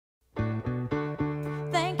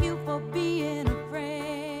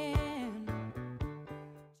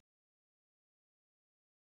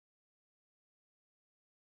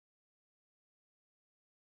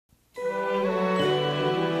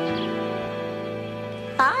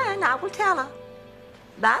and I will tell her.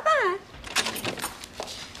 Bye-bye.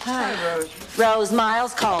 Hi, Rose. Rose,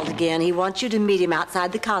 Miles called again. He wants you to meet him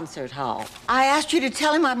outside the concert hall. I asked you to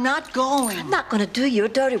tell him I'm not going. I'm not going to do your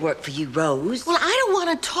dirty work for you, Rose. Well, I don't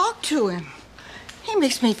want to talk to him. He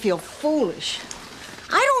makes me feel foolish.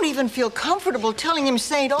 I don't even feel comfortable telling him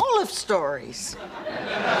St. Olaf stories.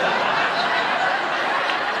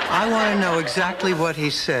 I want to know exactly what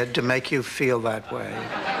he said to make you feel that way.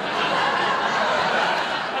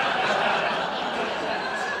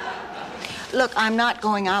 Look, I'm not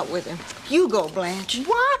going out with him. You go, Blanche.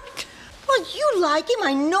 What? Well, you like him.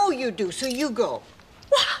 I know you do, so you go.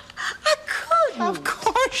 What? I couldn't. Of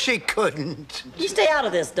course she couldn't. You stay out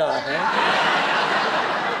of this, darling.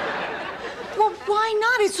 Well, why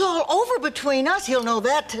not? It's all over between us. He'll know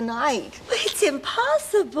that tonight. It's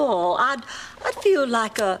impossible. I feel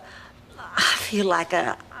like a...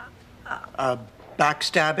 A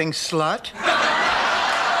backstabbing slut?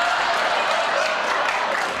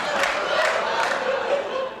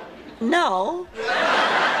 No.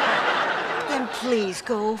 Then please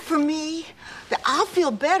go for me. I'll feel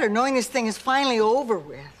better knowing this thing is finally over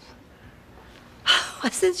with.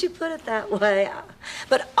 Well, since you put it that way,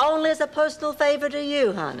 but only as a personal favor to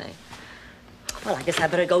you, honey. Well, I guess I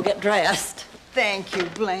better go get dressed. Thank you,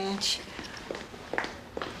 Blanche.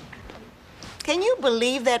 Can you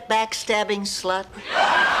believe that backstabbing slut?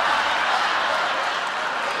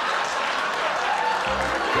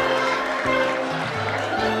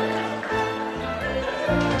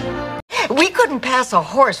 We couldn't pass a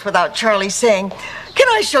horse without Charlie saying, "Can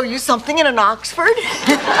I show you something in an Oxford?"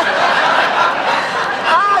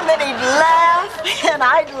 And then he'd laugh, and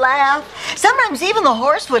I'd laugh. Sometimes even the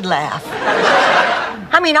horse would laugh.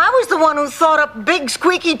 I mean, I was the one who thought up big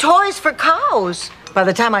squeaky toys for cows. By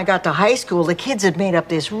the time I got to high school, the kids had made up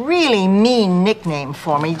this really mean nickname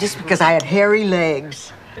for me just because I had hairy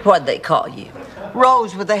legs. What'd they call you?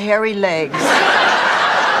 Rose with the hairy legs.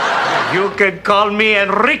 You could call me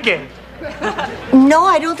Enrique. No,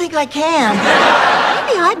 I don't think I can.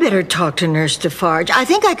 Maybe I better talk to Nurse Defarge. I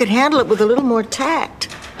think I could handle it with a little more tact.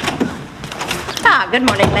 Ah, good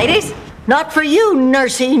morning, ladies. Not for you,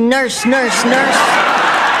 nursey, nurse.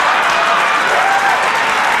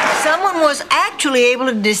 Someone was actually able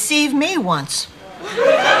to deceive me once.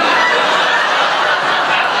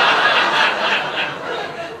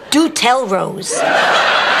 Do tell, Rose.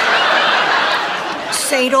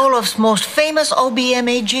 St. Olaf's most famous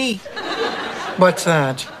OBMAG. What's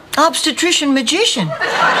that? Obstetrician magician.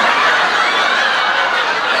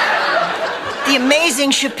 The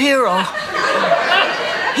amazing Shapiro.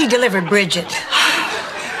 He delivered Bridget.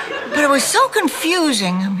 But it was so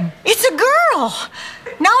confusing. It's a girl.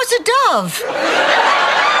 Now it's a dove.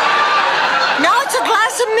 Now it's a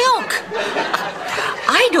glass of milk.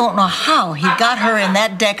 I don't know how he got her in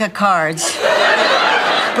that deck of cards.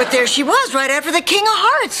 But there she was, right after the King of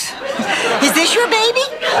Hearts. Is this your baby?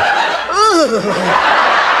 Ugh.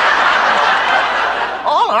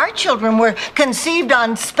 All our children were conceived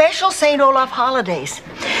on special St. Olaf holidays.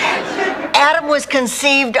 Adam was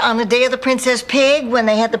conceived on the day of the Princess Pig when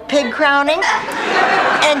they had the pig crowning.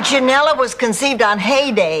 And Janella was conceived on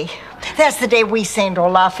Hay Day. That's the day we St.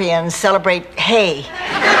 Olafians celebrate hay.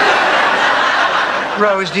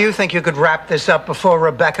 Rose, do you think you could wrap this up before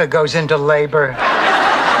Rebecca goes into labor?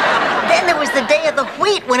 Then there was the day of the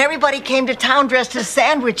wheat when everybody came to town dressed as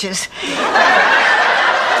sandwiches.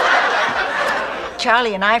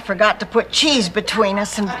 Charlie and I forgot to put cheese between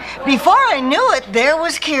us, and before I knew it, there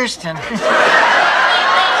was Kirsten.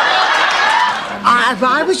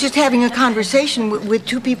 I was just having a conversation with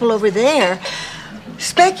two people over there,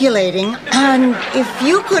 speculating on if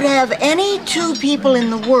you could have any two people in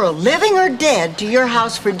the world, living or dead, to your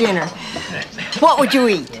house for dinner, what would you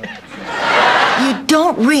eat? You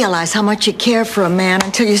don't realize how much you care for a man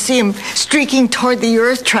until you see him streaking toward the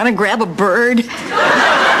earth trying to grab a bird.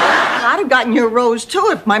 I'd have gotten your Rose, too,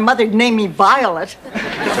 if my mother'd named me Violet.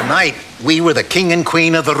 Tonight, we were the king and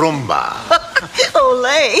queen of the rumba.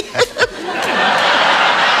 Olay.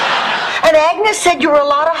 And Agnes said you were a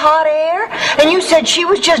lot of hot air, and you said she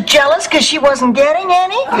was just jealous because she wasn't getting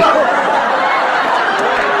any.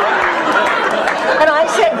 And I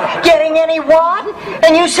said, getting any what?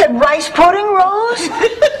 And you said rice pudding, Rose?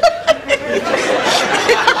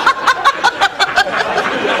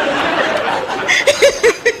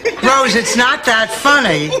 Rose, it's not that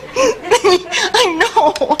funny. I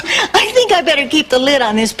know. I think I better keep the lid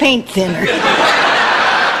on this paint thinner.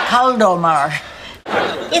 Kaldomar.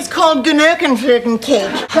 It's called Gnöckenflöten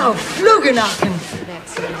cake. Stoflugenochen.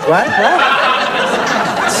 What?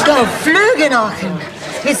 Stoflugenochen.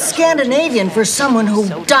 It's Scandinavian for someone who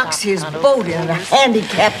docks his boat in a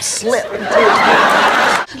handicapped slip.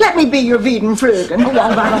 Let me be your Wiedenflugen. Oh,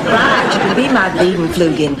 all right. You can be my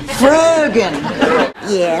Wiedenflugen. Flugen.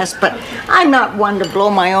 Yes, but I'm not one to blow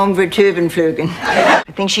my own Vertuvenflugen. I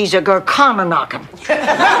think she's a Gerkananaken.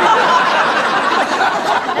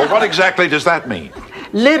 Well, what exactly does that mean?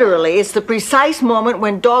 Literally, it's the precise moment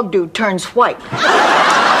when dog dude turns white.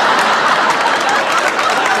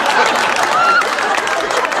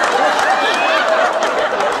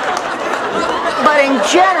 But in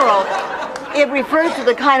general, it refers to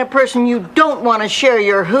the kind of person you don't want to share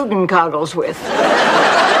your Hugenkoggles with.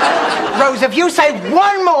 Rose, if you say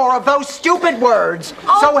one more of those stupid words,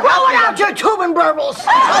 so help me out your Tubenburbles!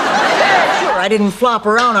 Sure, I didn't flop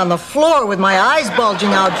around on the floor with my eyes bulging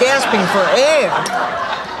out, gasping for air.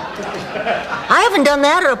 I haven't done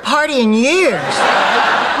that at a party in years.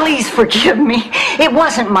 Please forgive me. It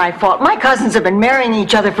wasn't my fault. My cousins have been marrying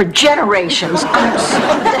each other for generations. I'm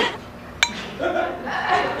sorry.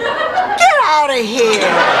 Get out of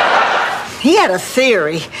here. He had a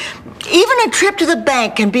theory. Even a trip to the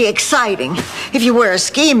bank can be exciting if you wear a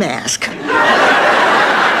ski mask.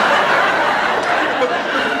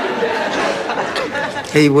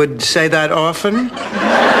 He would say that often?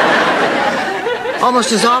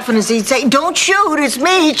 Almost as often as he'd say, "Don't shoot, it's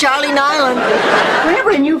me, Charlie Nylund." Whenever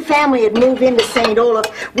a new family would move into St. Olaf,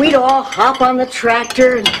 we'd all hop on the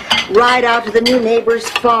tractor and ride out to the new neighbor's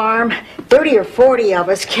farm. 30 or 40 of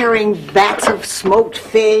us carrying vats of smoked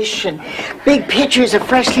fish and big pitchers of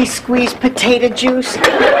freshly squeezed potato juice.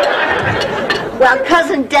 While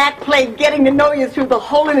Cousin Dak played getting to know you through the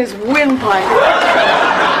hole in his windpipe.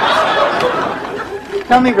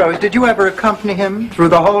 Tell me, Rose, did you ever accompany him through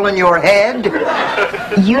the hole in your head?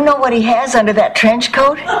 You know what he has under that trench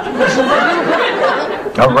coat?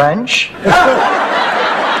 A wrench?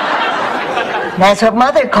 That's what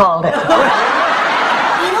Mother called it.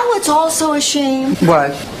 You know what's also a shame?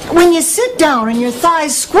 What? When you sit down and your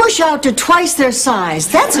thighs squish out to twice their size.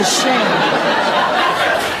 That's a shame.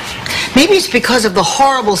 Maybe it's because of the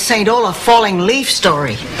horrible St. Olaf falling leaf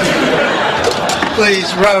story.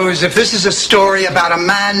 Please, Rose, if this is a story about a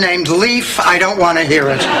man named Leaf, I don't want to hear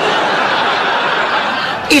it.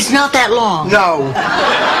 It's not that long. No.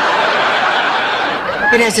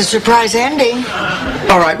 It has a surprise ending.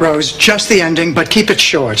 All right, Rose, just the ending, but keep it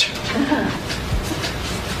short.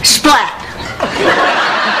 Splat.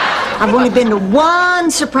 I've only been to one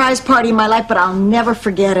surprise party in my life, but I'll never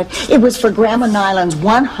forget it. It was for Grandma Nylund's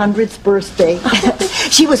 100th birthday.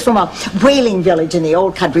 She was from a whaling village in the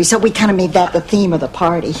old country, so we kind of made that the theme of the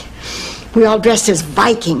party. We all dressed as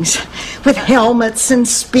Vikings with helmets and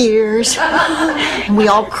spears. And we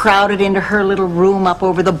all crowded into her little room up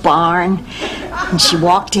over the barn. And she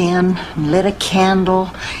walked in and lit a candle.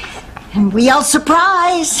 And we yelled,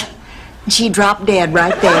 "Surprise!" And she dropped dead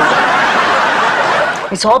right there.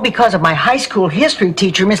 It's all because of my high school history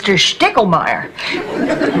teacher, Mr. Stickelmeyer.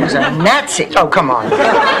 He was a Nazi. Oh, come on.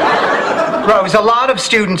 Rose, a lot of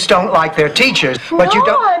students don't like their teachers, but you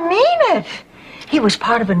don't... No, I mean it. He was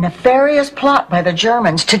part of a nefarious plot by the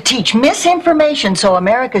Germans to teach misinformation so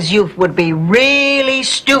America's youth would be really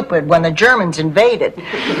stupid when the Germans invaded.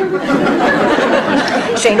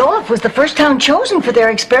 St. Olaf was the first town chosen for their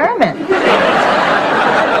experiment.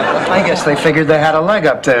 I guess they figured they had a leg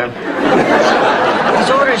up there. His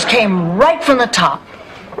orders came right from the top.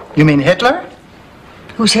 You mean Hitler?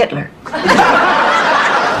 Who's Hitler?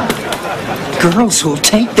 Girls who'll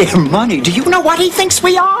take their money. Do you know what he thinks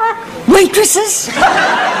we are? Waitresses?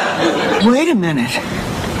 Wait a minute.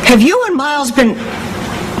 Have you and Miles been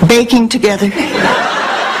baking together?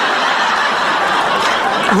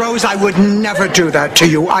 Rose, I would never do that to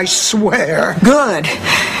you, I swear. Good.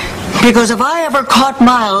 Because if I ever caught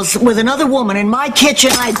Miles with another woman in my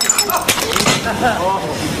kitchen, I'd...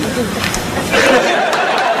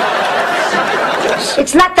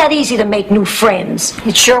 It's not that easy to make new friends.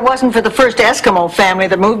 It sure wasn't for the first Eskimo family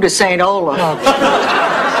that moved to St. Olaf.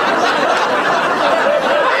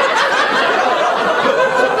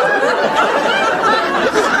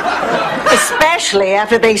 Especially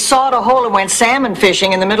after they sawed a hole and went salmon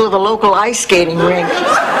fishing in the middle of the local ice skating rink.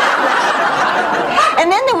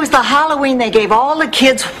 And then there was the Halloween they gave all the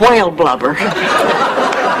kids whale blubber.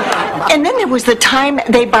 And then there was the time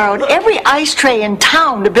they borrowed every ice tray in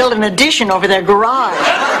town to build an addition over their garage.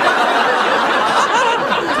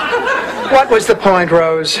 What was the point,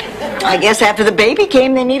 Rose? I guess after the baby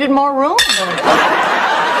came, they needed more room.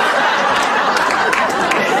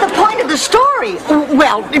 The point of the story.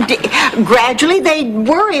 Well, gradually they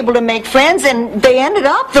were able to make friends, and they ended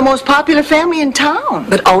up the most popular family in town.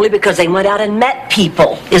 But only because they went out and met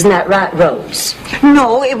people. Isn't that right, Rose?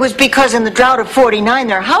 No, it was because in the drought of '49,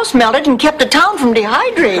 their house melted and kept the town from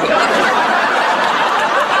dehydrating.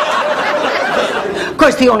 Of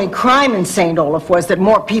course, the only crime in St. Olaf was that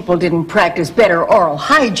more people didn't practice better oral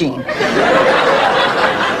hygiene.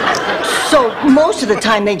 So most of the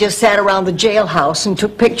time they just sat around the jailhouse and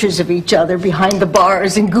took pictures of each other behind the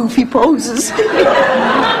bars in goofy poses.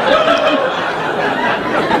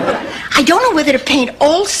 I don't know whether to paint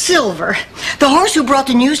all silver the horse who brought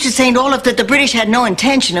the news to St. Olaf that the British had no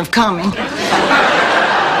intention of coming.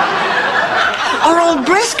 Or old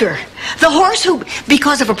Brisker, the horse who,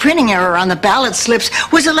 because of a printing error on the ballot slips,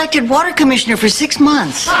 was elected water commissioner for 6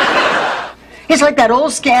 months. It's like that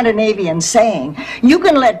old Scandinavian saying, you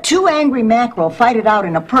can let two angry mackerel fight it out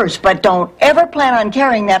in a purse, but don't ever plan on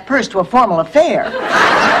carrying that purse to a formal affair.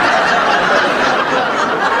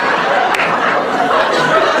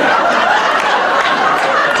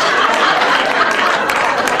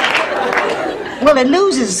 Well, it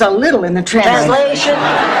loses a little in the translation.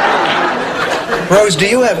 Rose, do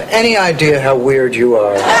you have any idea how weird you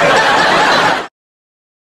are?